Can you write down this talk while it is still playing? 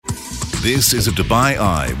This is a Dubai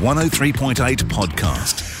Eye 103.8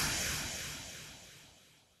 podcast.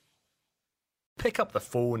 Pick up the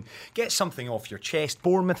phone, get something off your chest.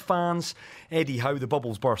 Bournemouth fans, Eddie Howe, the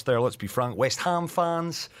bubbles burst there, let's be frank. West Ham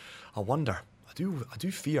fans, I wonder, I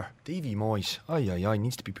do fear Davy Moyes,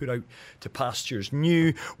 needs to be put out to pastures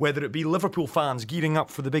new. Whether it be Liverpool fans gearing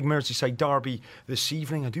up for the big Merseyside derby this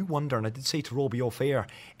evening, I do wonder, and I did say to Robbie off air,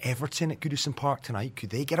 Everton at Goodison Park tonight,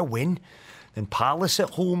 could they get a win? Then Palace at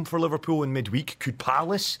home for Liverpool in midweek. Could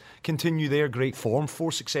Palace continue their great form?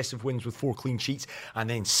 4 successive wins with 4 clean sheets. And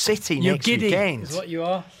then City next weekend. Is what you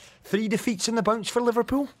are. 3 defeats in the bounce for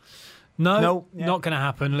Liverpool? No, not going to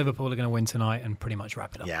happen. Liverpool are going to win tonight and pretty much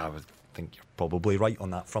wrap it up. Yeah, I would think you're probably right on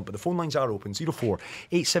that front. But the phone lines are open. 04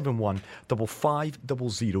 871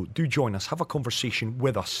 5500. Do join us. Have a conversation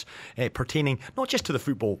with us pertaining not just to the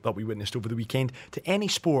football that we witnessed over the weekend, to any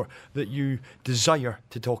sport that you desire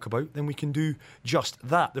to talk about. Then we can do just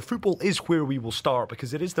that. The football is where we will start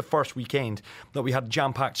because it is the first weekend that we had a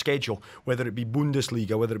jam-packed schedule, whether it be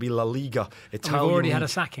Bundesliga, whether it be La Liga, Italian. We've already League. had a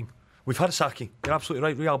sacking. We've had a sacking. You're absolutely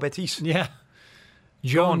right. Real Betis. Yeah.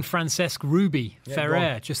 John Francesc Rubi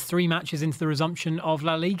Ferrer, just 3 matches into the resumption of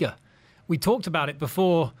La Liga. We talked about it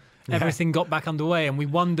before everything got back underway, and we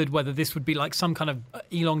wondered whether this would be like some kind of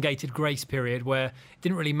elongated grace period where it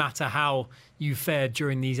didn't really matter how you fared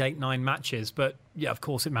during these 8-9 matches. But yeah, of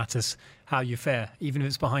course it matters how you fare, even if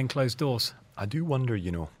it's behind closed doors. I do wonder,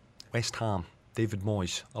 West Ham, David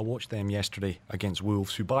Moyes. I watched them yesterday against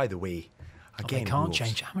Wolves, who, by the way, again, they can't Wolves,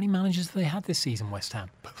 change. How many managers have they had this season, West Ham?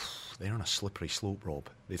 They're on a slippery slope, Rob.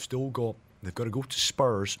 They've got to go to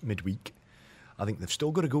Spurs midweek. I think they've still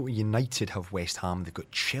got to go to United, have West Ham. They've got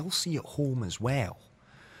Chelsea at home as well.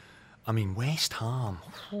 I mean, West Ham.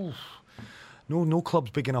 No club's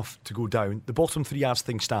big enough to go down. The bottom 3 as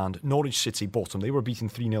things stand. Norwich City, bottom. They were beaten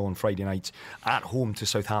 3-0 on Friday night at home to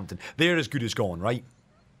Southampton. They're as good as gone, right?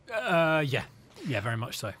 Yeah, very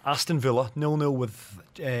much so. Aston Villa, 0-0 with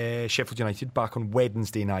Sheffield United back on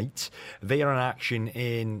Wednesday night. They are in action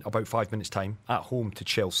in about 5 minutes' time at home to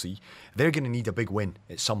Chelsea. They're going to need a big win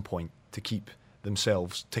at some point to keep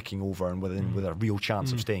themselves ticking over and with a real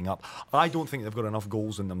chance of staying up. I don't think they've got enough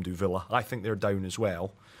goals in them, do Villa. I think they're down as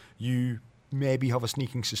well. You maybe have a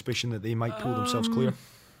sneaking suspicion that they might pull themselves clear?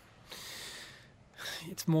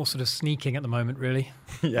 It's more sort of sneaking at the moment, really.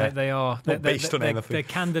 Yeah, they are. Not based on anything. They're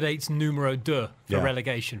candidates numero 2 for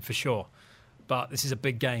relegation, for sure. But this is a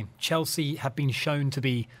big game. Chelsea have been shown to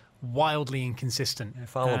be wildly inconsistent.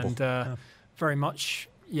 Fallible. And very much,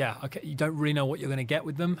 you don't really know what you're going to get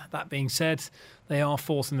with them. That being said, they are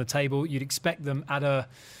 4th in the table. You'd expect them at a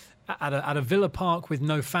Villa Park with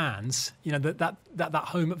no fans, that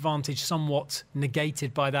home advantage somewhat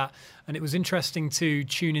negated by that. And it was interesting to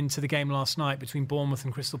tune into the game last night between Bournemouth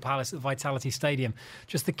and Crystal Palace at the Vitality Stadium,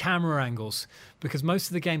 just the camera angles, because most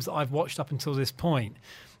of the games that I've watched up until this point,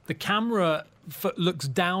 the camera looks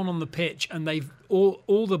down on the pitch, and they've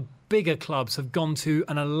all the bigger clubs have gone to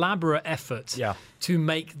an elaborate effort to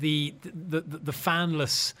make the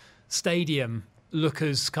fanless stadium look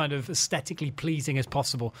as kind of aesthetically pleasing as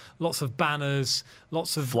possible. Lots of banners,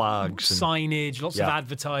 lots of flags, signage, lots of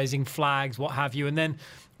advertising, flags, what have you. And then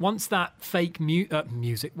once that fake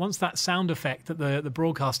music, once that sound effect that the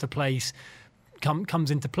broadcaster plays comes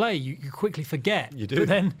into play, you quickly forget. You do. But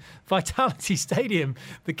then Vitality Stadium,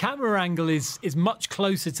 the camera angle is much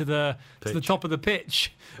closer to the top of the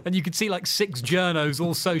pitch, and you could see like 6 journos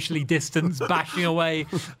all socially distanced bashing away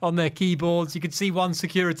on their keyboards. You could see one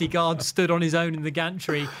security guard stood on his own in the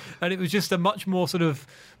gantry, and it was just a much more sort of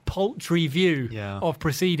paltry view of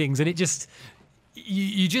proceedings. And it just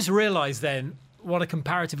you just realise then what a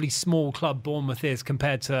comparatively small club Bournemouth is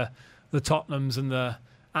compared to the Tottenhams and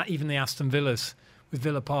even the Aston Villas, with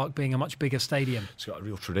Villa Park being a much bigger stadium. It's got a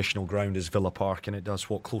real traditional ground as Villa Park, and it does,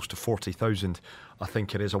 close to 40,000, I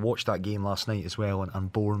think it is. I watched that game last night as well, and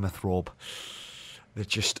Bournemouth, Rob, they've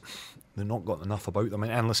not got enough about them.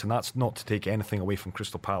 And listen, that's not to take anything away from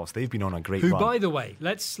Crystal Palace. They've been on a great run. By the way,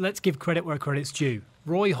 let's give credit where credit's due.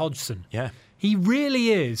 Roy Hodgson. Yeah. He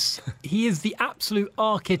really is. He is the absolute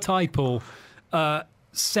archetypal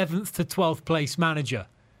 7th to 12th place manager.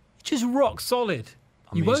 Just rock solid.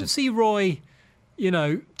 Amazing. You won't see Roy,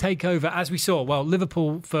 take over, as we saw. Well,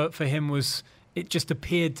 Liverpool for him it just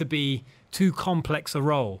appeared to be too complex a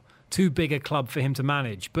role, too big a club for him to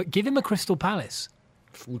manage. But give him a Crystal Palace.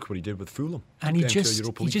 Look what he did with Fulham. And he just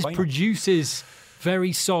produces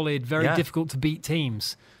very solid, very difficult to beat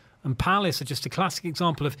teams. And Palace are just a classic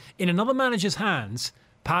example of, in another manager's hands,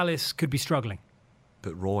 Palace could be struggling.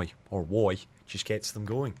 But Roy, or Woy, just gets them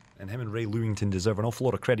going. And him and Ray Lewington deserve an awful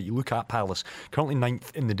lot of credit. You look at Palace, currently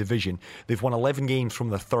 9th in the division. They've won 11 games from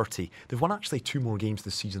their 30. They've won actually 2 more games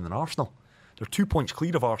this season than Arsenal. They're 2 points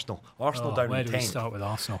clear of Arsenal. Arsenal down in 10th. Where do we start with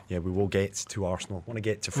Arsenal? Yeah, we will get to Arsenal. I want to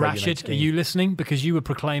get to Friday night's Rashid, game. are you listening? Because you were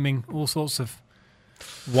proclaiming all sorts of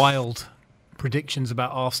wild predictions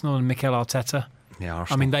about Arsenal and Mikel Arteta. Yeah, I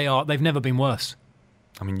Arsenal. mean, they've never been worse.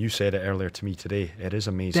 I mean, you said it earlier to me today. It is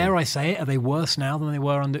amazing. Dare I say it? Are they worse now than they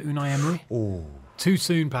were under Unai Emery? Oh. Too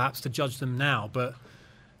soon, perhaps, to judge them now, but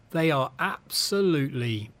they are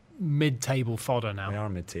absolutely mid-table fodder now. They are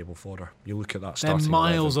mid-table fodder. You look at that They're starting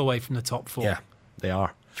miles 11. away from the top 4. Yeah, they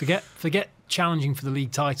are. Forget challenging for the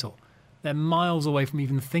league title. They're miles away from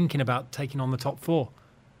even thinking about taking on the top 4.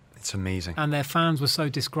 It's amazing. And their fans were so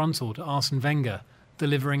disgruntled at Arsene Wenger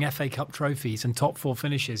delivering FA Cup trophies and top 4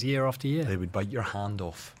 finishes year after year. They would bite your hand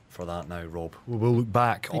off for that now, Rob. We'll look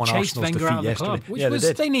back They on chased Arsenal's Wenger defeat out of the yesterday. club, which yeah, was they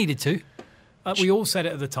did. they needed to. We all said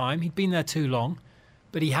it at the time. He'd been there too long,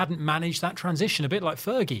 but he hadn't managed that transition, a bit like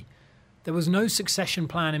Fergie. There was no succession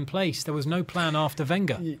plan in place. There was no plan after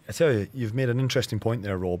Wenger. I tell you, you've made an interesting point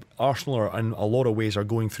there, Rob. Arsenal, are, in a lot of ways, are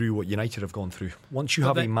going through what United have gone through. Once you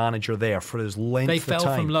have a manager there for his length They of fell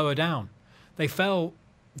time, from lower down. They fell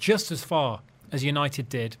just as far as United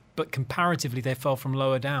did, but comparatively they fell from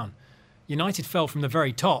lower down. United fell from the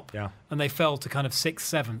very top, Yeah. and they fell to kind of 6th,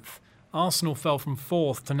 7th. Arsenal fell from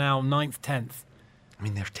 4th to now 9th, 10th. I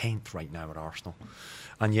mean, they're 10th right now at Arsenal.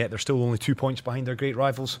 And yet they're still only 2 points behind their great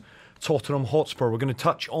rivals, Tottenham Hotspur. We're going to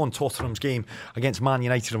touch on Tottenham's game against Man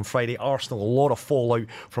United on Friday. Arsenal, a lot of fallout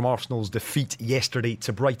from Arsenal's defeat yesterday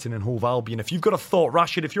to Brighton and Hove Albion. If you've got a thought,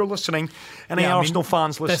 Rashid, if you're listening, any Arsenal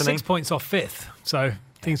fans They're listening, 6 points off 5th, so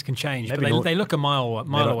things can change. Maybe But not. they look a mile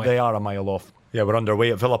away. They are a mile off. Yeah, we're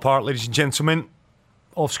underway at Villa Park, ladies and gentlemen.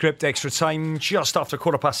 Off script, extra time, just after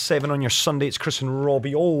 7:15 on your Sunday. It's Chris and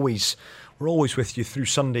Robbie. We're always with you through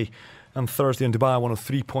Sunday and Thursday on Dubai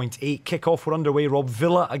 103.8. Kick-off, we're underway, Rob.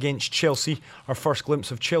 Villa against Chelsea. Our first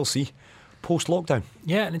glimpse of Chelsea post-lockdown.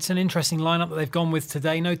 Yeah, and it's an interesting lineup that they've gone with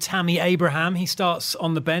today. No Tammy Abraham. He starts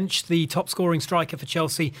on the bench, the top-scoring striker for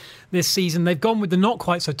Chelsea this season. They've gone with the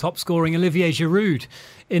not-quite-so-top-scoring Olivier Giroud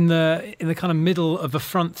in the kind of middle of the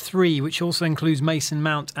front 3, which also includes Mason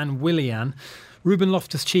Mount and Willian. Ruben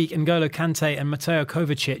Loftus-Cheek, N'Golo Kante and Mateo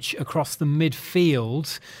Kovacic across the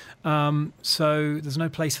midfield. So there's no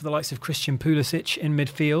place for the likes of Christian Pulisic in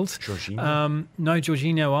midfield. Jorginho. No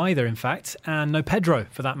Jorginho either, in fact, and no Pedro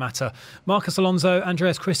for that matter. Marcus Alonso,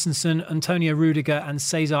 Andreas Christensen, Antonio Rudiger and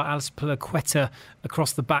Cesar Azpilicueta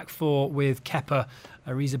across the back 4 with Kepa,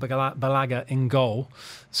 Arrizabalaga in goal.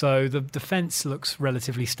 So the defence looks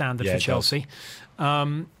relatively standard for Chelsea.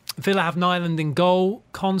 Villa have Nyland in goal,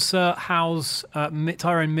 Konsa, Howes,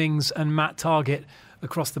 Tyrone Mings and Matt Targett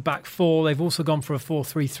across the back 4. They've also gone for a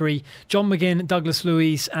 4-3-3. John McGinn, Douglas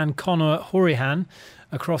Luiz and Conor Hourihane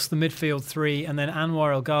across the midfield 3. And then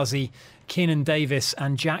Anwar El Ghazi, Keenan Davis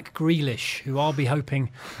and Jack Grealish, who I'll be hoping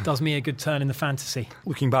does me a good turn in the fantasy.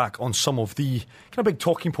 Looking back on some of the kind of big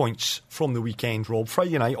talking points from the weekend, Rob.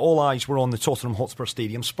 Friday night, all eyes were on the Tottenham Hotspur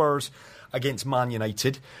Stadium. Spurs against Man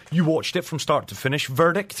United. You watched it from start to finish.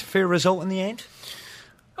 Verdict, fair result in the end?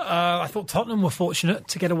 I thought Tottenham were fortunate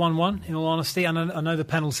to get a 1-1, in all honesty. And I know the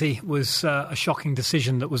penalty was a shocking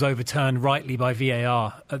decision that was overturned rightly by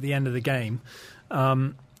VAR at the end of the game.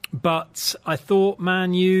 But I thought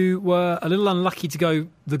Man U were a little unlucky to go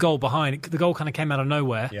the goal behind. The goal kind of came out of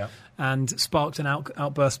nowhere and sparked an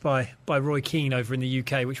outburst by Roy Keane over in the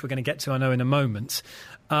UK, which we're going to get to, I know, in a moment.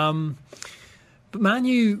 But Man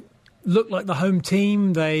U looked like the home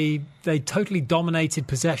team. They totally dominated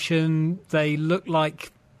possession. They looked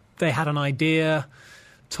like they had an idea.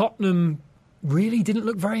 Tottenham really didn't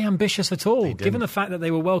look very ambitious at all, given the fact that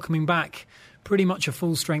they were welcoming back pretty much a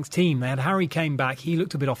full-strength team. They had Harry Kane back. He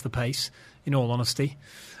looked a bit off the pace, in all honesty.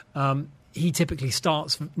 He typically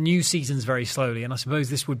starts new seasons very slowly, and I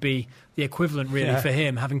suppose this would be the equivalent, really, for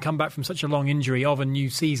him, having come back from such a long injury of a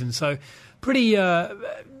new season. So pretty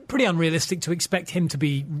unrealistic to expect him to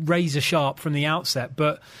be razor-sharp from the outset.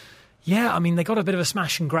 But, yeah, I mean, they got a bit of a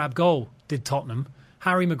smash-and-grab goal, did Tottenham.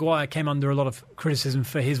 Harry Maguire came under a lot of criticism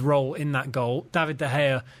for his role in that goal. David De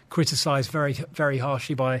Gea criticised very, very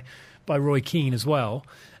harshly by Roy Keane as well.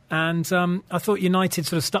 And I thought United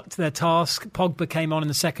sort of stuck to their task. Pogba came on in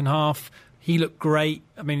the second half. He looked great.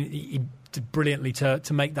 I mean, he did brilliantly to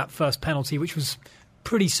make that first penalty, which was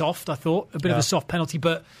pretty soft, I thought. A bit of a soft penalty,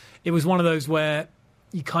 but it was one of those where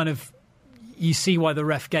you see why the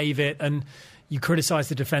ref gave it and you criticise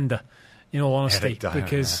the defender. in all honesty, Eric Dyer,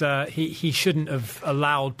 because he shouldn't have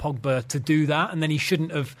allowed Pogba to do that, and then he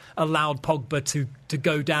shouldn't have allowed Pogba to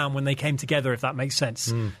go down when they came together, if that makes sense.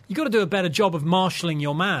 You've got to do a better job of marshalling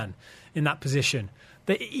your man in that position.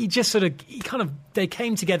 They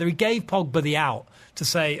came together. He gave Pogba the out to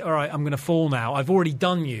say, all right, I'm going to fall now. I've already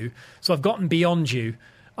done you, so I've gotten beyond you.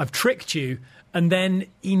 I've tricked you. And then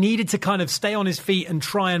he needed to kind of stay on his feet and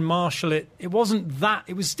try and marshal it. It wasn't that.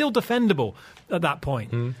 It was still defendable at that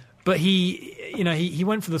point. But he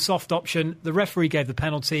went for the soft option. The referee gave the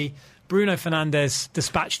penalty. Bruno Fernandes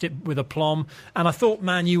dispatched it with aplomb. And I thought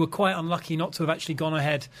Man U were quite unlucky not to have actually gone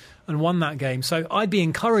ahead and won that game. So I'd be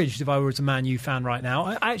encouraged if I were a Man U fan right now.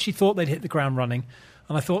 I actually thought they'd hit the ground running,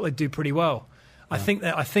 and I thought they'd do pretty well. I think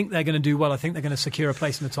they're going to do well. I think they're going to secure a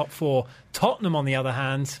place in the top 4. Tottenham, on the other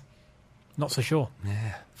hand, not so sure.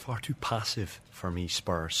 Yeah, far too passive for me,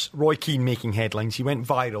 Spurs. Roy Keane making headlines. He went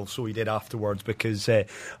viral, so he did afterwards, because,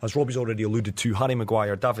 as Robbie's already alluded to, Harry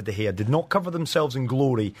Maguire, David De Gea did not cover themselves in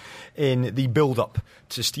glory in the build-up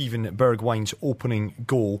to Steven Bergwijn's opening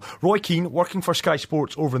goal. Roy Keane, working for Sky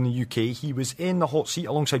Sports over in the UK, he was in the hot seat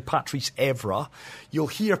alongside Patrice Evra. You'll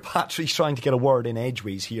hear Patrice trying to get a word in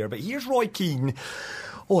edgeways here, but here's Roy Keane.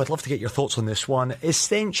 I'd love to get your thoughts on this one.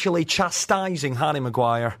 Essentially chastising Harry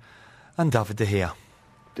Maguire and David De Gea.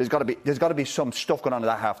 There's got to be some stuff going on at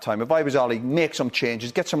that half-time. If I was Ollie, make some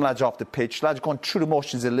changes, get some lads off the pitch, lads going through the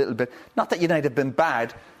motions a little bit. Not that United have been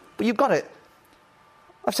bad, but you've got to,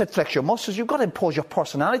 I've said flex your muscles, you've got to impose your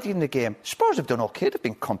personality in the game. Spurs have done okay, they've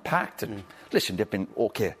been compact, and listen, they've been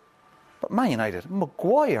okay. But Man United,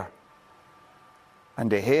 Maguire and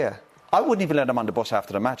De Gea, I wouldn't even let them on the bus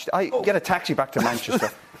after the match. Get a taxi back to Manchester.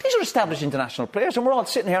 These are established international players, and we're all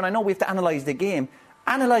sitting here, and I know we have to analyse the game.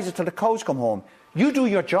 Analyse it till the cows come home. You do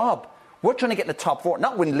your job. We're trying to get in the top 4.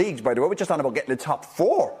 Not win leagues, by the way. We're just not about getting in the top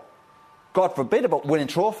 4. God forbid about winning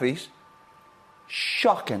trophies.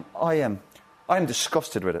 Shocking. I am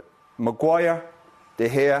disgusted with it. Maguire, De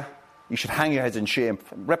Gea, you should hang your heads in shame.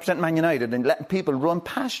 Representing Man United and letting people run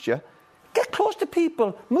past you. Get close to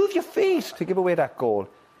people. Move your feet to give away that goal.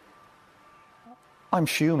 I'm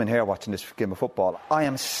fuming here watching this game of football. I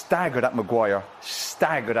am staggered at Maguire.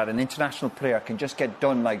 Staggered at an international player can just get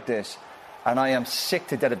done like this. And I am sick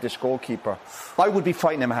to death of this goalkeeper. I would be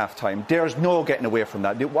fighting him at half-time. There's no getting away from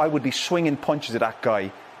that. I would be swinging punches at that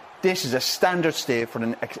guy. This is a standard stay for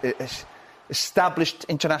an established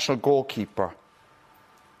international goalkeeper.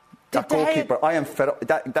 That goalkeeper, I am fed up.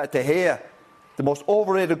 That De Gea, the most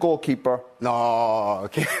overrated goalkeeper. No,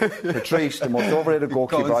 okay. Patrice, the most overrated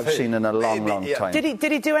goalkeeper I've seen in a long, long time.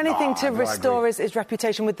 Did he do anything to restore his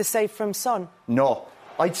reputation with the save from Son? No.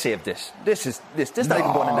 I'd save this. This is not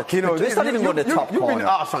even going in the Kino, it's not even going in the top corner. You've been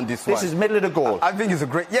harsh on this one. This is middle of the goal. I think it's a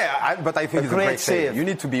great... but I think it's a great save. You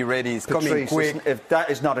need to be ready. It's Patrice, coming quick. If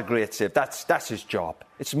that is not a great save, that's his job.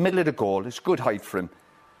 It's middle of the goal. It's good height for him.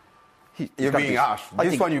 You're being harsh.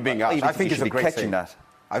 This one you're being harsh. I think it's a great save. That.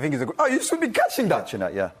 I think it's a... Oh, you should be catching that. Catching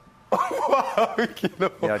that, yeah.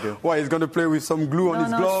 Yeah, I do. Why, he's going to play with some glue on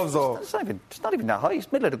his gloves? It's not even that high. It's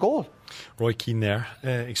middle of the goal. Roy Keane there,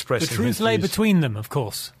 expressing the truth lay between them, of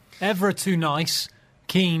course. Evra too nice,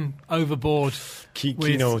 Keane overboard. Keane,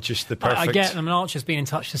 just the perfect... I get them, and Archer's been in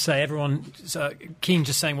touch to say Keane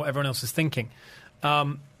just saying what everyone else is thinking.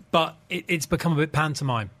 But it's become a bit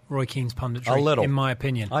pantomime, Roy Keane's punditry, a little, in my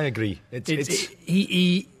opinion. I agree.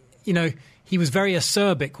 He was very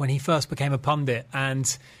acerbic when he first became a pundit,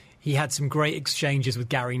 and he had some great exchanges with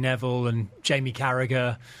Gary Neville and Jamie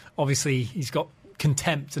Carragher. Obviously, he's got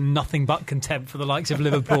contempt and nothing but contempt for the likes of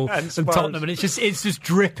Liverpool and Tottenham, and it's just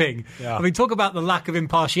dripping. Yeah. I mean, talk about the lack of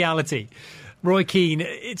impartiality. Roy Keane,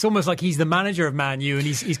 it's almost like he's the manager of Man U, and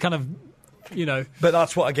he's kind of, But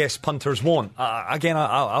that's what I guess punters want. Again,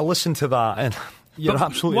 I'll listen to that, and you're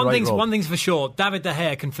absolutely right, Rob. One thing's for sure, David De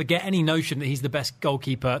Gea can forget any notion that he's the best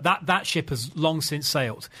goalkeeper. That ship has long since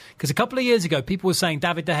sailed. Because a couple of years ago, people were saying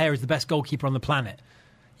David De Gea is the best goalkeeper on the planet.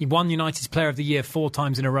 He won United's Player of the Year 4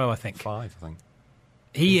 times in a row, I think. 5, I think.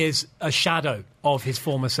 He is a shadow of his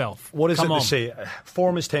former self. What is it to say?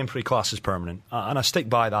 Form is temporary, class is permanent. And I stick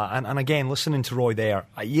by that. And again, listening to Roy there,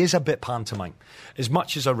 he is a bit pantomime. As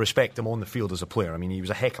much as I respect him on the field as a player, I mean, he was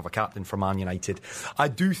a heck of a captain for Man United. I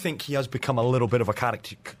do think he has become a little bit of a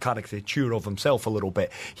caricature of himself a little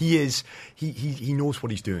bit. He knows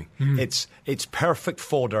what he's doing. It's perfect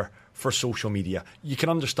fodder for social media. You can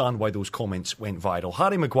understand why those comments went viral.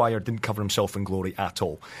 Harry Maguire didn't cover himself in glory at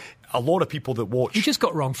all. A lot of people that watch... He just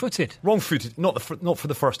got wrong-footed. Wrong-footed, not for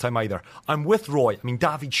the first time either. I'm with Roy. I mean,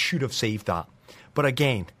 David should have saved that. But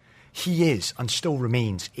again, he is and still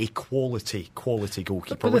remains a quality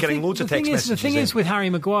goalkeeper. We're getting loads of text messages. The thing is with Harry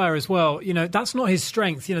Maguire as well, that's not his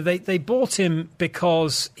strength. They bought him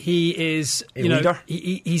because he is a leader.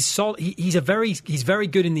 He's solid. He's very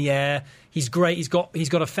good in the air. He's great. He's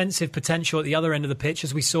got offensive potential at the other end of the pitch,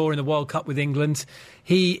 as we saw in the World Cup with England.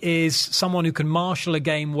 He is someone who can marshal a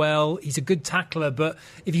game well. He's a good tackler, but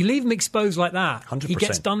if you leave him exposed like that, 100%. He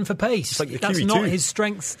gets done for pace. Like that's QE2. not his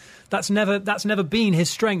strength. That's never been his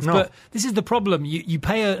strength. No. But this is the problem. You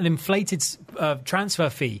pay an inflated transfer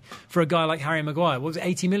fee for a guy like Harry Maguire. What was it,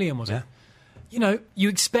 80 million, was it? You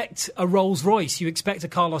expect a Rolls Royce, you expect a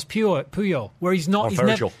Carlos Puyol, where he's not.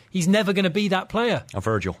 He's never going to be that player. A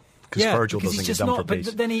Virgil. Because Virgil doesn't get done for pace.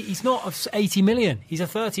 But then he's not 80 million. He's a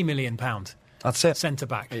 30 million pound. That's it. Centre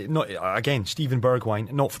back. Again, Steven Bergwijn,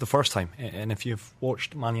 not for the first time. And if you've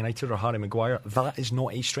watched Man United or Harry Maguire, that is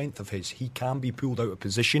not a strength of his. He can be pulled out of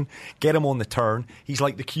position, get him on the turn. He's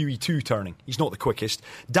like the QE2 turning. He's not the quickest.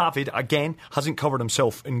 David, again, hasn't covered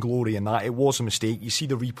himself in glory in that. It was a mistake. You see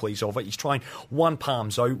the replays of it. He's trying one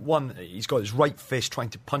palms out, he's got his right fist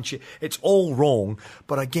trying to punch it. It's all wrong.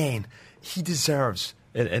 But again, he deserves...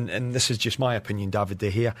 And this is just my opinion, David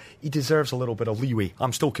De Gea, he deserves a little bit of leeway.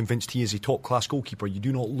 I'm still convinced he is a top-class goalkeeper. You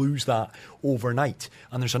do not lose that overnight.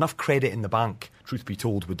 And there's enough credit in the bank, truth be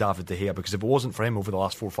told, with David De Gea, because if it wasn't for him over the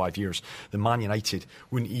last 4 or 5 years, then Man United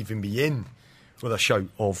wouldn't even be in with a shout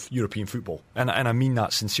of European football. And I mean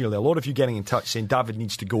that sincerely. A lot of you getting in touch saying David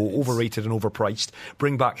needs to go, overrated and overpriced,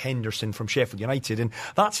 bring back Henderson from Sheffield United, and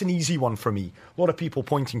that's an easy one for me. A lot of people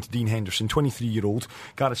pointing to Dean Henderson, 23-year-old.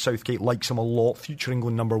 Gareth Southgate likes him a lot, future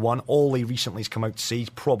England number one. Ollie recently has come out to say he's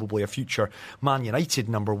probably a future Man United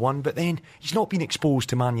number one, but then he's not been exposed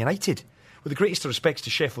to Man United. With the greatest of respects to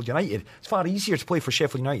Sheffield United, it's far easier to play for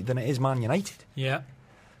Sheffield United than it is Man United. Yeah.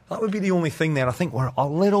 That would be the only thing there. I think we're a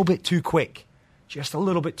little bit too quick. Just a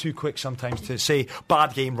little bit too quick sometimes to say,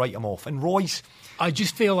 bad game, write him off. And Royce... I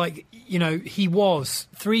just feel like, he was,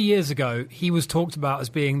 3 years ago, he was talked about as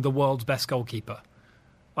being the world's best goalkeeper.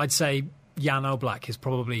 I'd say Jan Oblak is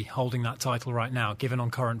probably holding that title right now, given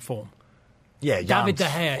on current form. Yeah, David De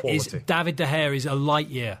Gea is a light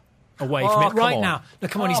year away from it right now.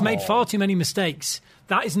 Look, come on, he's made far too many mistakes.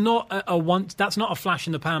 That is not that's not a flash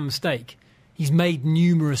in the pan mistake. He's made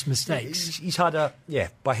numerous mistakes. He's had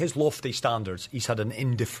by his lofty standards, he's had an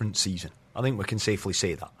indifferent season. I think we can safely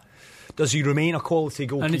say that. Does he remain a quality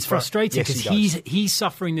goalkeeper? And it's frustrating because yes, he's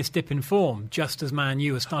suffering this dip in form just as Man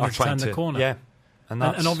U are starting to turn the corner. Yeah. And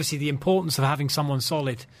obviously the importance of having someone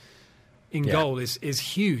solid in goal is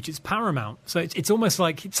huge. It's paramount. So it's almost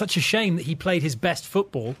like it's such a shame that he played his best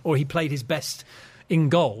football or he played his best in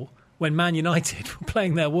goal when Man United were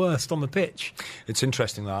playing their worst on the pitch. It's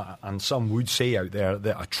interesting that, and some would say out there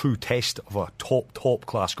that a true test of a top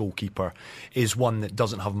class goalkeeper is one that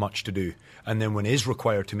doesn't have much to do, and then when it is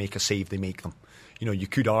required to make a save, they make them. You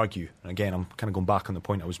could argue, and again, I'm kind of going back on the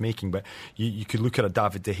point I was making, but you could look at a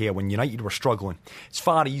David De Gea when United were struggling. It's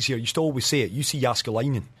far easier. You used to always say it. You see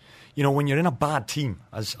Jääskeläinen. When you're in a bad team,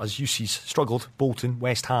 as UC's struggled, Bolton,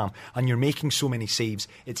 West Ham, and you're making so many saves,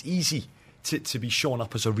 it's easy to be shown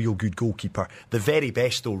up as a real good goalkeeper. The very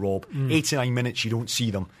best though, Rob, 89 minutes you don't see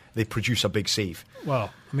them, they produce a big save.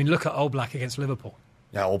 Well, look at Oblak against Liverpool.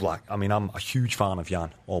 Yeah, Oblak. I'm a huge fan of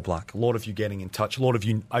Jan Oblak. A lot of you getting in touch, a lot of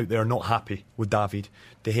you out there not happy with David.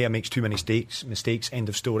 De Gea makes too many mistakes, end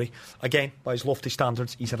of story. Again, by his lofty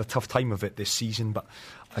standards, he's had a tough time of it this season, but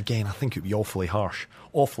again, I think it would be awfully harsh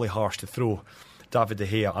to throw David De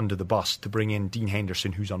Gea under the bus to bring in Dean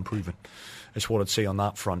Henderson, who's unproven. Is what I'd say on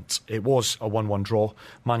that front. It was a 1-1 draw.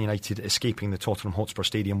 Man United escaping the Tottenham Hotspur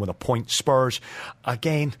Stadium with a point. Spurs,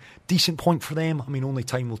 again, decent point for them. Only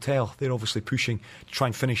time will tell. They're obviously pushing to try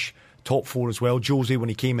and finish top four as well. Jose, when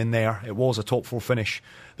he came in there, it was a top four finish.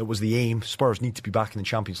 That was the aim. Spurs need to be back in the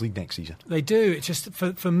Champions League next season. They do. It's just,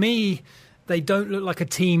 for me, they don't look like a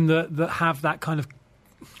team that have that kind of,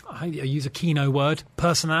 I use a Kino word,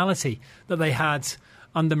 personality that they had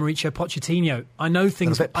under Mauricio Pochettino. I know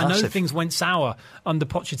things went sour under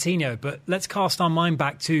Pochettino, but let's cast our mind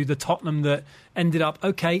back to the Tottenham that ended up,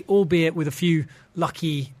 albeit with a few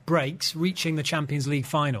lucky breaks, reaching the Champions League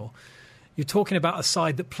final. You're talking about a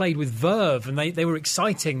side that played with verve, and they were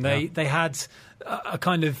exciting. They had a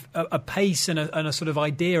kind of a pace and a sort of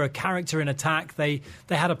idea, a character in attack. They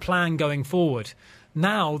had a plan going forward.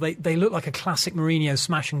 Now they look like a classic Mourinho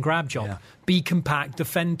smash and grab job. Yeah. Be compact,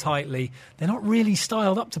 defend tightly. They're not really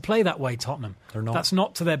styled up to play that way, Tottenham. They're not. That's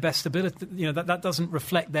not to their best ability. That doesn't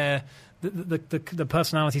reflect the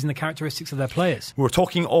personalities and the characteristics of their players. We were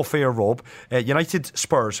talking off air, Rob. United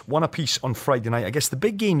Spurs, one apiece on Friday night. I guess the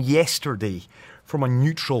big game yesterday, from a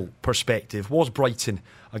neutral perspective, was Brighton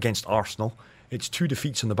against Arsenal. It's 2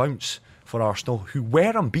 defeats on the bounce for Arsenal, who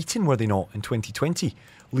were unbeaten, were they not, in 2020,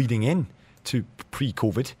 leading in to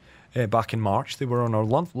pre-COVID back in March. They were on a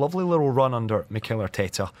lovely little run under Mikel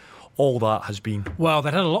Arteta. All that has been... Well,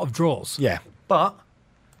 they'd had a lot of draws. Yeah, but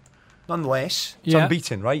nonetheless, it's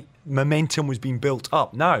unbeaten, right? Momentum was being built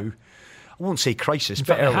up. Now, I won't say crisis,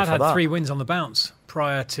 but early they had that. 3 wins on the bounce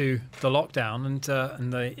prior to the lockdown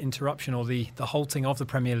and the interruption or the halting of the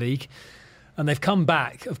Premier League. And they've come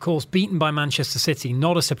back, of course, beaten by Manchester City.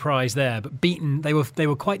 Not a surprise there, but beaten. They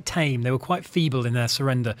were quite tame. They were quite feeble in their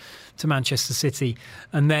surrender to Manchester City.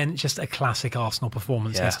 And then just a classic Arsenal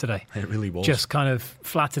performance yesterday. It really was. Just kind of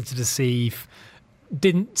flattered to deceive.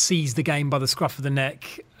 Didn't seize the game by the scruff of the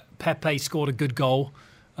neck. Pepe scored a good goal,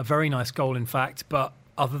 a very nice goal, in fact. But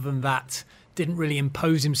other than that, didn't really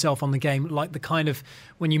impose himself on the game like the kind of,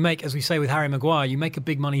 when you make, as we say with Harry Maguire, you make a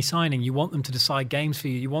big money signing, you want them to decide games for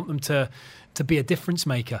you. You want them to be a difference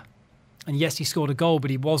maker. And yes, he scored a goal,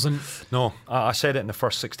 but he wasn't... No, I said it in the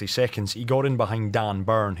first 60 seconds. He got in behind Dan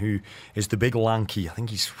Burn, who is the big lanky. I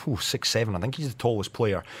think he's 6'7". I think he's the tallest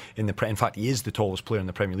player in the... In fact, he is the tallest player in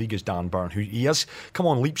the Premier League, is Dan Burn, who he has come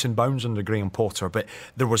on leaps and bounds under Graham Potter, but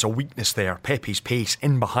there was a weakness there, Pepe's pace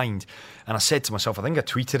in behind. And I said to myself, I think I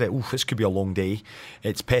tweeted it, this could be a long day.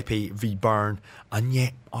 It's Pepe v Burn. And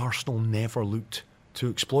yet, Arsenal never looked to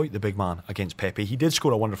exploit the big man against Pepe. He did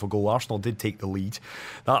score a wonderful goal. Arsenal did take the lead.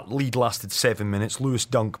 That lead lasted 7 minutes. Lewis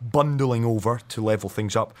Dunk bundling over to level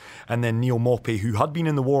things up, and then Neal Maupay, who had been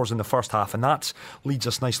in the wars in the first half, and that leads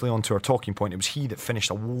us nicely on to our talking point. It was he that finished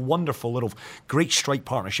a wonderful little great strike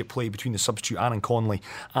partnership play between the substitute Aaron Conley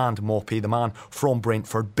and Maupay, the man from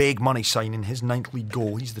Brentford. Big money signing, his 9th league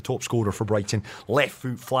goal. He's the top scorer for Brighton. Left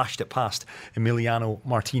foot flashed it past Emiliano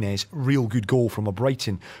Martinez. Real good goal from a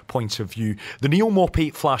Brighton point of view. The Neal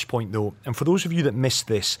Maupay flashpoint, though, and for those of you that missed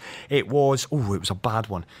this, it was a bad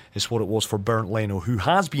one, is what it was for Bernd Leno, who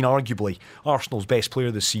has been arguably Arsenal's best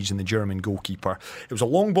player this season, the German goalkeeper. It was a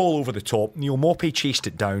long ball over the top. Neal Maupay chased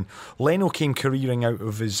it down. Leno came careering out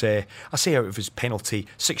of his penalty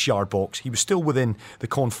 6-yard box. He was still within the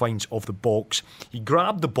confines of the box. He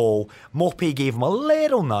grabbed the ball. Maupay gave him a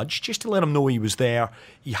little nudge just to let him know he was there.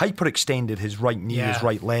 He hyperextended his right knee, his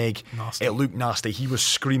right leg. Nasty. It looked nasty. He was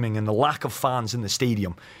screaming, and the lack of fans in the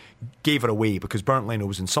stadium gave it away because Bernd Leno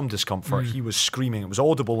was in some discomfort. He was screaming. It was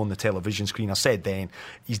audible on the television screen. I said then,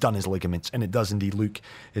 he's done his ligaments, and it does indeed look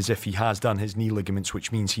as if he has done his knee ligaments,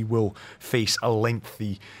 which means he will face a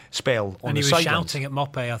lengthy spell on the sidelines. And he was shouting at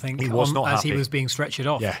Maupay, I think, he was not as happy. he was being stretchered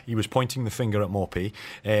off. Yeah, he was pointing the finger at Maupay.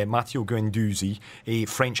 Matteo Guendouzi, a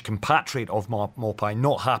French compatriot of Maupay,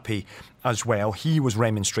 not happy as well. He was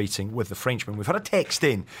remonstrating with the Frenchman. We've had a text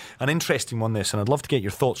in, an interesting one this, and I'd love to get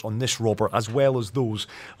your thoughts on this, Robert, as well as those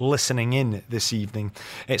listening in this evening.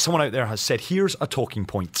 Someone out there has said, here's a talking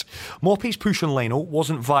point. Maupay's push on Leno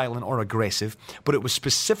wasn't violent or aggressive, but it was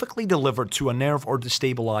specifically delivered to unnerve or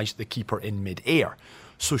destabilise the keeper in mid-air.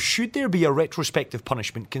 So should there be a retrospective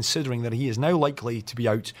punishment, considering that he is now likely to be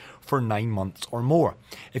out for 9 months or more?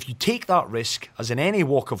 If you take that risk, as in any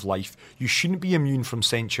walk of life, you shouldn't be immune from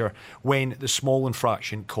censure when the small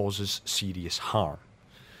infraction causes serious harm.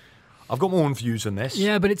 I've got my own views on this.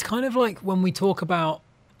 Yeah, but it's kind of like when we talk about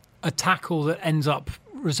a tackle that ends up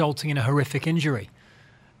resulting in a horrific injury.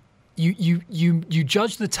 You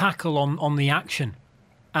judge the tackle on the action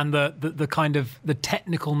and the kind of the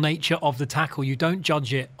technical nature of the tackle. You don't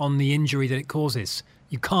judge it on the injury that it causes.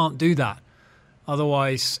 You can't do that.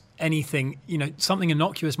 Otherwise, anything, something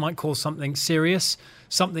innocuous might cause something serious,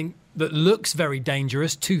 something that looks very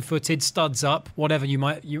dangerous, 2-footed, studs up, whatever you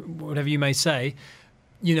may say.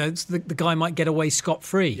 The guy might get away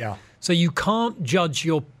scot-free. Yeah. So you can't judge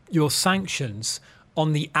your sanctions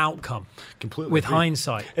on the outcome. Completely with agree.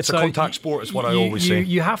 Hindsight. It's a contact sport, is what I always say.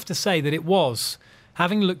 You have to say that it was,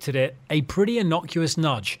 having looked at it, a pretty innocuous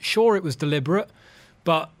nudge. Sure, it was deliberate,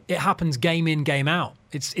 but it happens game in, game out.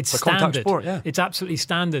 It's standard. Contact sport, yeah. It's absolutely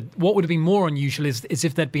standard. What would have been more unusual is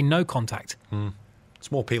if there'd been no contact. It's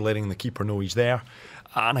Maupay letting the keeper know he's there.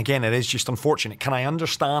 And again, it is just unfortunate. Can I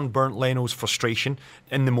understand Bernd Leno's frustration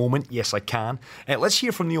in the moment? Yes, I can. Let's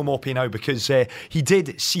hear from Neal Maupay now, because he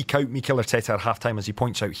did seek out Mikel Arteta at half-time, as he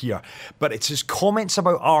points out here. But it's his comments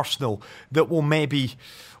about Arsenal that will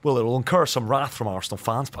it'll incur some wrath from Arsenal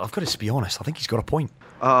fans. But I've got to be honest, I think he's got a point.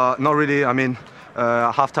 Not really. I mean,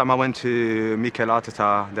 half-time I went to Mikel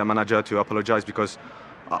Arteta, their manager, to apologise because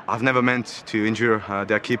I've never meant to injure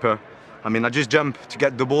their keeper. I mean, I just jumped to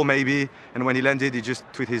get the ball maybe, and when he landed, he just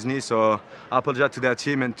tweaked his knee. So I apologise to their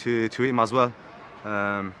team and to him as well.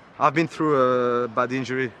 I've been through a bad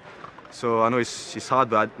injury, so I know it's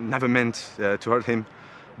hard, but I never meant to hurt him.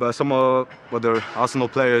 But some other Arsenal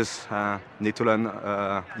players need to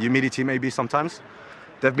learn humility maybe sometimes.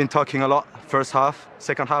 They've been talking a lot first half,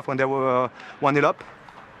 second half when they were 1-0 up,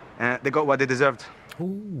 and they got what they deserved. Oh,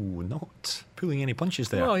 not pulling any punches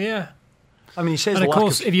there. Well, yeah. I mean, he says. And of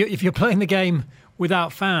course, if you're playing the game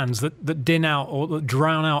without fans that din out or that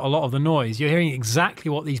drown out a lot of the noise, you're hearing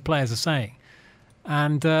exactly what these players are saying.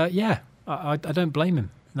 And I don't blame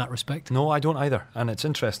him in that respect. No, I don't either. And it's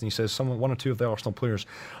interesting. He says one or two of the Arsenal players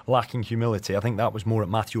lacking humility. I think that was more at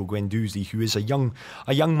Matteo Guendouzi, who is a young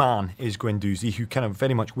man, is Guendouzi, who kind of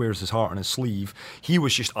very much wears his heart on his sleeve. He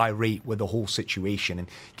was just irate with the whole situation. And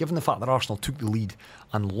given the fact that Arsenal took the lead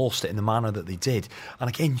and lost it in the manner that they did, and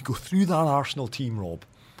again, you go through that Arsenal team, Rob,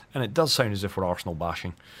 and it does sound as if we're Arsenal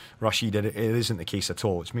bashing. Rashid, it isn't the case at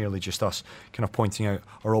all. It's merely just us kind of pointing out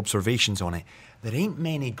our observations on it. There ain't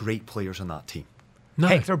many great players on that team. No.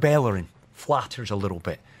 Hector Bellerin flatters a little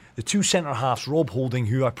bit. The two centre-halves, Rob Holding,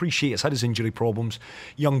 who I appreciate has had his injury problems,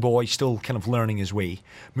 young boy, still kind of learning his way.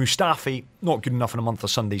 Mustafi, not good enough in a month of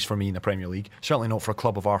Sundays for me in the Premier League, certainly not for a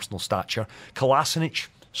club of Arsenal stature. Kolasinac,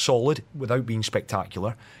 solid, without being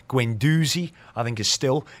spectacular. Guendouzi, I think is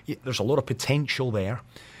still, there's a lot of potential there.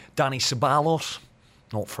 Dani Ceballos,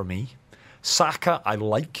 not for me. Saka, I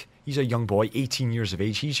like. He's a young boy, 18 years of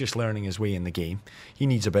age. He's just learning his way in the game. He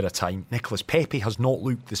needs a bit of time. Nicolas Pepe has not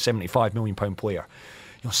looked the £75 million player.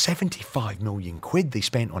 75 million quid they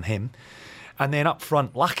spent on him. And then up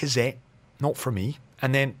front, Lacazette, not for me.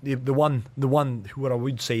 And then the one who I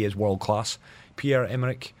would say is world class,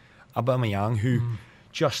 Pierre-Emerick Aubameyang, who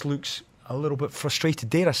just looks a little bit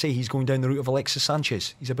frustrated. Dare I say he's going down the route of Alexis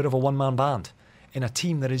Sanchez. He's a bit of a one-man band in a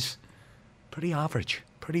team that is pretty average,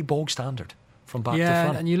 pretty bog standard. From back to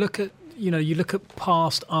front. And you look at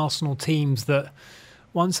past Arsenal teams that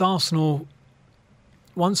once Arsenal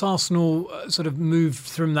sort of moved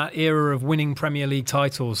from that era of winning Premier League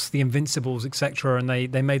titles, the Invincibles, etc., and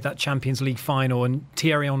they made that Champions League final, and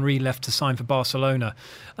Thierry Henry left to sign for Barcelona,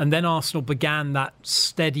 and then Arsenal began that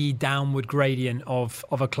steady downward gradient of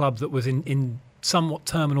a club that was in somewhat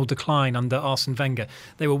terminal decline under Arsene Wenger.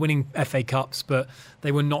 They were winning FA Cups, but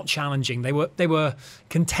they were not challenging. They were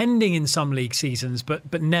contending in some league seasons,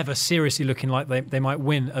 but never seriously looking like they might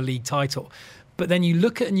win a league title. But then you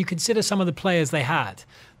look at and you consider some of the players they had.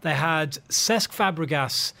 They had Cesc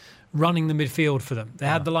Fabregas running the midfield for them. They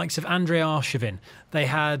had the likes of Andre Arshavin. They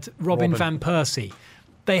had Robin van Persie.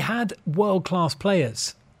 They had world-class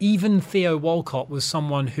players. Even Theo Walcott was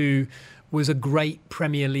someone who was a great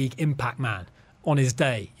Premier League impact man on his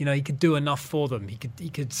day. He could do enough for them. He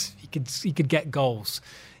could get goals.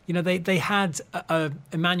 They had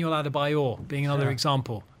Emmanuel Adebayor being another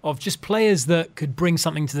example of just players that could bring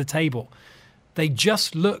something to the table. They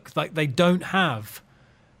just look like they don't have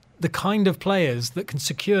the kind of players that can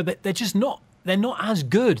secure that. They're not as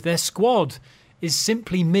good. Their squad is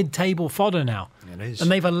simply mid-table fodder now. It is. And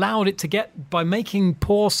they've allowed it to get by making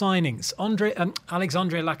poor signings.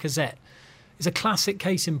 Alexandre Lacazette is a classic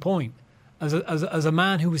case in point. As a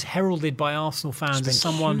man who was heralded by Arsenal fans as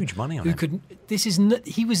someone huge money on who him. could.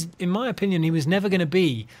 He was, in my opinion, he was never going to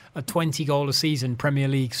be a 20-goal a season Premier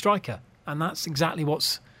League striker, and that's exactly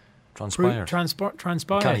what's transpired. Transpired.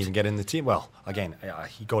 Can't even get in the team. Well, again,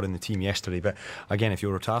 he got in the team yesterday, but again, if you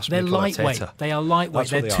were to ask me, they're lightweight. They are lightweight.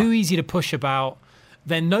 They're too easy to push about.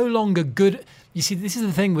 They're no longer good. You see, this is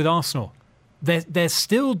the thing with Arsenal. They're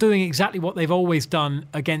still doing exactly what they've always done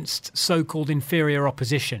against so-called inferior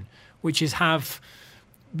opposition, which is have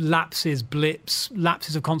lapses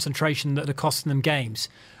of concentration that are costing them games.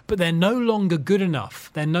 But they're no longer good enough.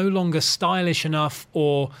 They're no longer stylish enough,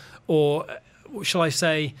 or shall I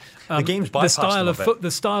say, the game's the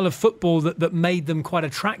style of football that made them quite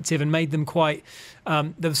attractive and made them quite.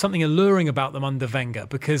 There was something alluring about them under Wenger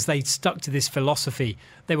because they stuck to this philosophy.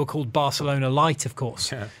 They were called Barcelona Light, of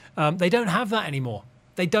course. Yeah. They don't have that anymore.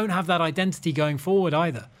 They don't have that identity going forward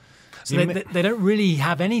either. So they don't really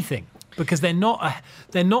have anything because they're not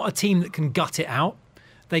a team that can gut it out.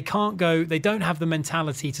 They can't go. They don't have the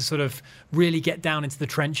mentality to sort of really get down into the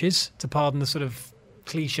trenches, to pardon the sort of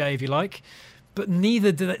cliche, if you like. But neither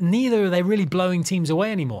are they really blowing teams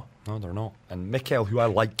away anymore. No, they're not. And Mikel, who I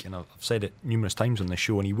like, and I've said it numerous times on this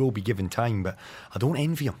show, and he will be given time, but I don't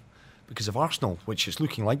envy him. Because of Arsenal, which is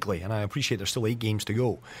looking likely, and I appreciate there's still 8 games to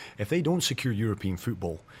go, if they don't secure European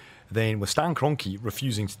football, then with Stan Kroenke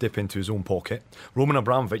refusing to dip into his own pocket, Roman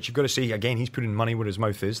Abramovich, you've got to say, again, he's putting money where his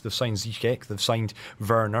mouth is. They've signed Ziyech, they've signed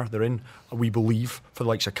Werner, they're in, we believe, for the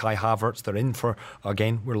likes of Kai Havertz, they're in for,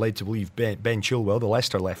 again, we're led to believe, Ben Chilwell, the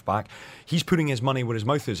Leicester left-back. He's putting his money where his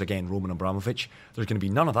mouth is again, Roman Abramovich. There's going to be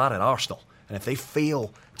none of that at Arsenal. And if they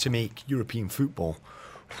fail to make European football,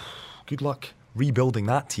 good luck rebuilding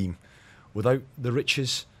that team without the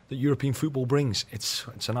riches that European football brings. It's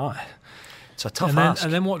a tough ask.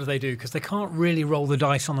 And then what do they do? Because they can't really roll the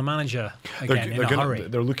dice on the manager again in a hurry.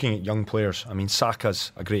 They're looking at young players. I mean,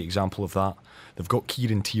 Saka's a great example of that. They've got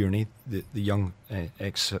Kieran Tierney, the young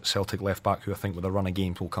ex-Celtic left-back, who I think with a run of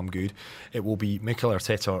games will come good. It will be Mikel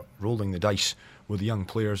Arteta rolling the dice with the young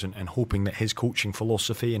players and hoping that his coaching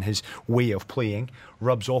philosophy and his way of playing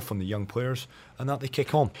rubs off on the young players and that they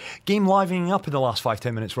kick on. Game livening up in the last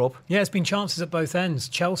 5-10 minutes, Rob. Yeah, it's been chances at both ends.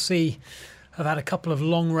 Chelsea have had a couple of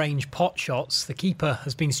long-range pot shots. The keeper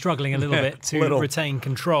has been struggling a little bit to retain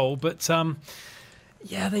control. But,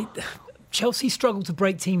 Chelsea struggled to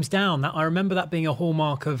break teams down. I remember that being a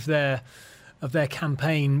hallmark of their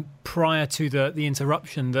campaign prior to the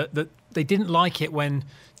interruption, that they didn't like it when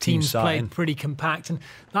teams played pretty compact. And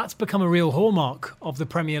that's become a real hallmark of the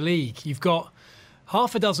Premier League. You've got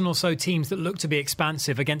half a dozen or so teams that look to be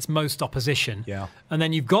expansive against most opposition. Yeah. And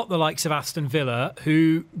then you've got the likes of Aston Villa,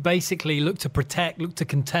 who basically look to protect, look to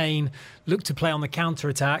contain, look to play on the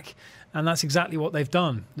counter-attack. And that's exactly what they've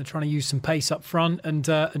done. They're trying to use some pace up front, and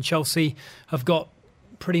Chelsea have got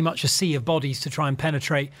pretty much a sea of bodies to try and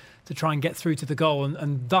penetrate, to try and get through to the goal.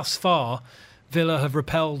 And thus far, Villa have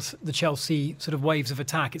repelled the Chelsea sort of waves of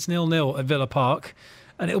attack. It's 0-0 at Villa Park,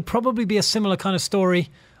 and it'll probably be a similar kind of story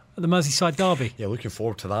at the Merseyside derby. Yeah, looking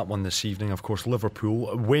forward to that one this evening. Of course,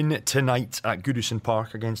 Liverpool win tonight at Goodison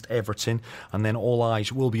Park against Everton, and then all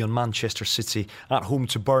eyes will be on Manchester City at home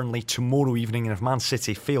to Burnley tomorrow evening. And if Man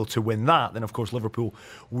City fail to win that, then of course Liverpool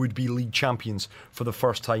would be league champions for the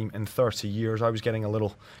first time in 30 years. I was getting a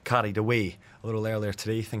little carried away a little earlier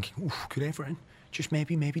today, thinking, could Everton just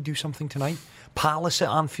maybe do something tonight? Palace at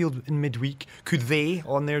Anfield in midweek, could they,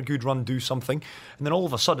 on their good run, do something? And then all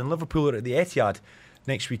of a sudden, Liverpool are at the Etihad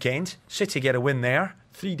next weekend. City get a win there.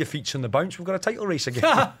 3 defeats on the bounce. We've got a title race again.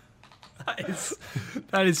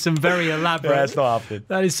 That is some very elaborate. Yeah, it's not happening.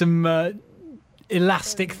 That is some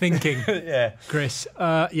elastic thinking, yeah, Chris.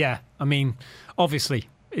 I mean, obviously,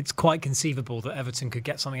 it's quite conceivable that Everton could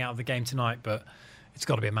get something out of the game tonight, but it's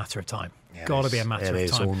got to be a matter of time. Got to be a matter of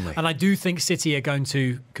time. Only. And I do think City are going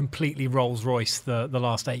to completely Rolls Royce the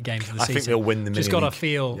last 8 games of the season. I think they'll win the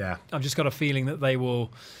mini-league. I've just got a feeling that they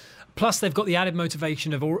will. Plus, they've got the added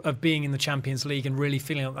motivation of being in the Champions League and really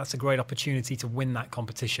feeling like that's a great opportunity to win that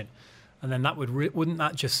competition. And then that wouldn't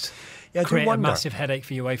that just create a massive headache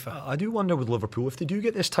for UEFA? I do wonder with Liverpool, if they do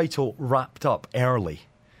get this title wrapped up early,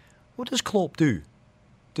 what does Klopp do?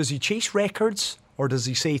 Does he chase records, or does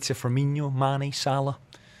he say to Firmino, Mane, Salah,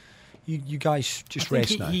 you guys just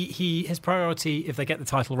rest now? His priority, if they get the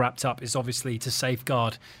title wrapped up, is obviously to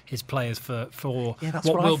safeguard his players for what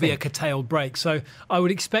will be a curtailed break. So I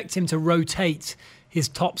would expect him to rotate his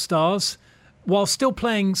top stars while still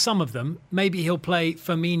playing some of them. Maybe he'll play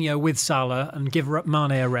Firmino with Salah and give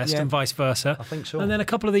Mane a rest, and vice versa. I think so. And then a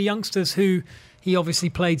couple of the youngsters who he obviously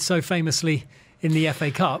played so famously in the FA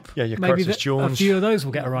Cup. Yeah, your maybe Curtis Jones, a few of those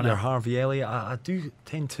will get a run your out. Harvey Elliott. I do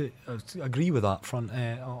tend to agree with that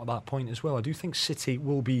at that point as well. I do think City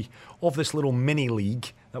will be, of this little mini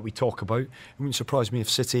league that we talk about, it wouldn't surprise me if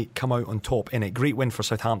City come out on top in it. Great win for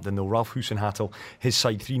Southampton though. Ralph Hasenhüttl, his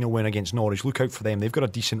side, 3-0 win against Norwich. Look out for them. They've got a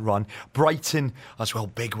decent run. Brighton as well,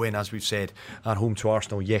 big win as we've said at home to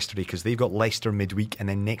Arsenal yesterday, because they've got Leicester midweek, and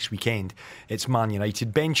then next weekend it's Man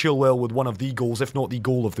United. Ben Chilwell with one of the goals, if not the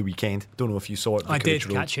goal of the weekend. Don't know if you saw it. I did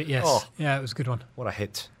catch it, yes. Oh, yeah, it was a good one. What a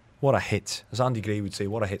hit. What a hit. As Andy Gray would say,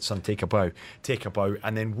 what a hit, son. Take a bow. Take a bow.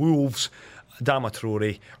 And then Wolves, Adama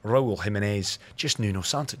Traore, Raul Jimenez, just Nuno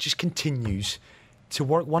Santos just continues to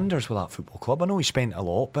work wonders with that football club. I know he spent a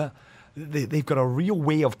lot, but they've got a real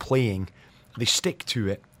way of playing. They stick to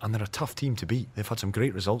it, and they're a tough team to beat. They've had some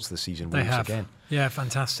great results this season. They have. Again. Yeah,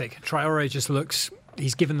 fantastic. Traore just looks,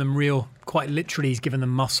 he's given them quite literally, he's given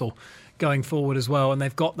them muscle going forward as well. And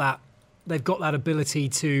they've got that ability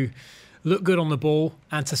to look good on the ball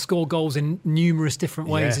and to score goals in numerous different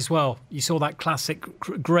ways as well. You saw that classic,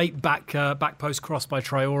 great back post cross by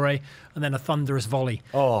Traore, and then a thunderous volley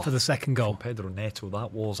for the second goal. Pedro Neto,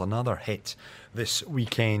 that was another hit this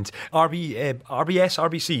weekend.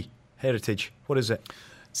 RBC Heritage, what is it?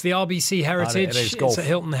 It's the RBC Heritage. It's at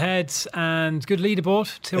Hilton Head, and good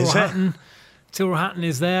leaderboard. Tyrrell Hatton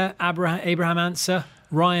is there. Abraham Ansah.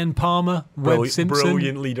 Ryan Palmer, Webb Simpson.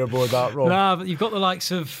 Brilliant leaderboard, that, Rob. Nah, but you've got the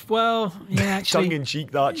likes of, actually...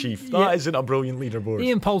 Tongue-in-cheek, that, Chief. That isn't a brilliant leaderboard.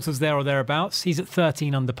 Ian Poulter's there or thereabouts. He's at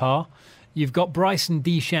 13 under par. You've got Bryson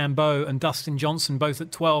DeChambeau and Dustin Johnson both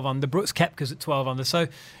at 12 under. Brooks Koepka's at 12 under. So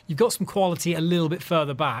you've got some quality a little bit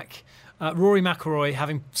further back. Rory McIlroy,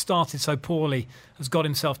 having started so poorly, has got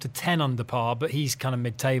himself to 10 under par, but he's kind of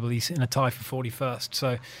mid-table. He's in a tie for 41st.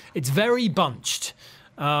 So it's very bunched.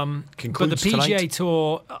 But the PGA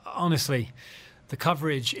Tour, honestly, the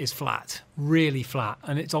coverage is flat, really flat.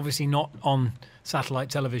 And it's obviously not on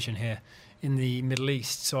satellite television here in the Middle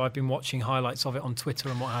East. So I've been watching highlights of it on Twitter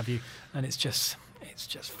and what have you, and it's just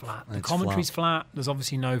flat. The commentary's flat. There's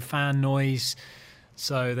obviously no fan noise.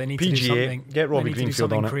 So they need to do something. Get Robbie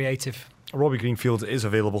Greenfield on it. Creative. Robbie Greenfield is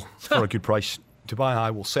available for a good price. Dubai Eye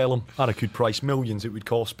will sell him at a good price, millions it would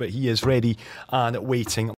cost, but he is ready and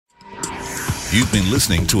waiting. You've been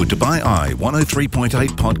listening to a Dubai Eye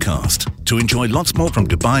 103.8 podcast. To enjoy lots more from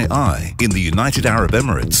Dubai Eye in the United Arab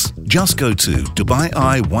Emirates, just go to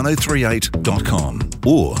DubaiEye1038.com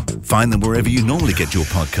or find them wherever you normally get your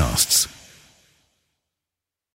podcasts.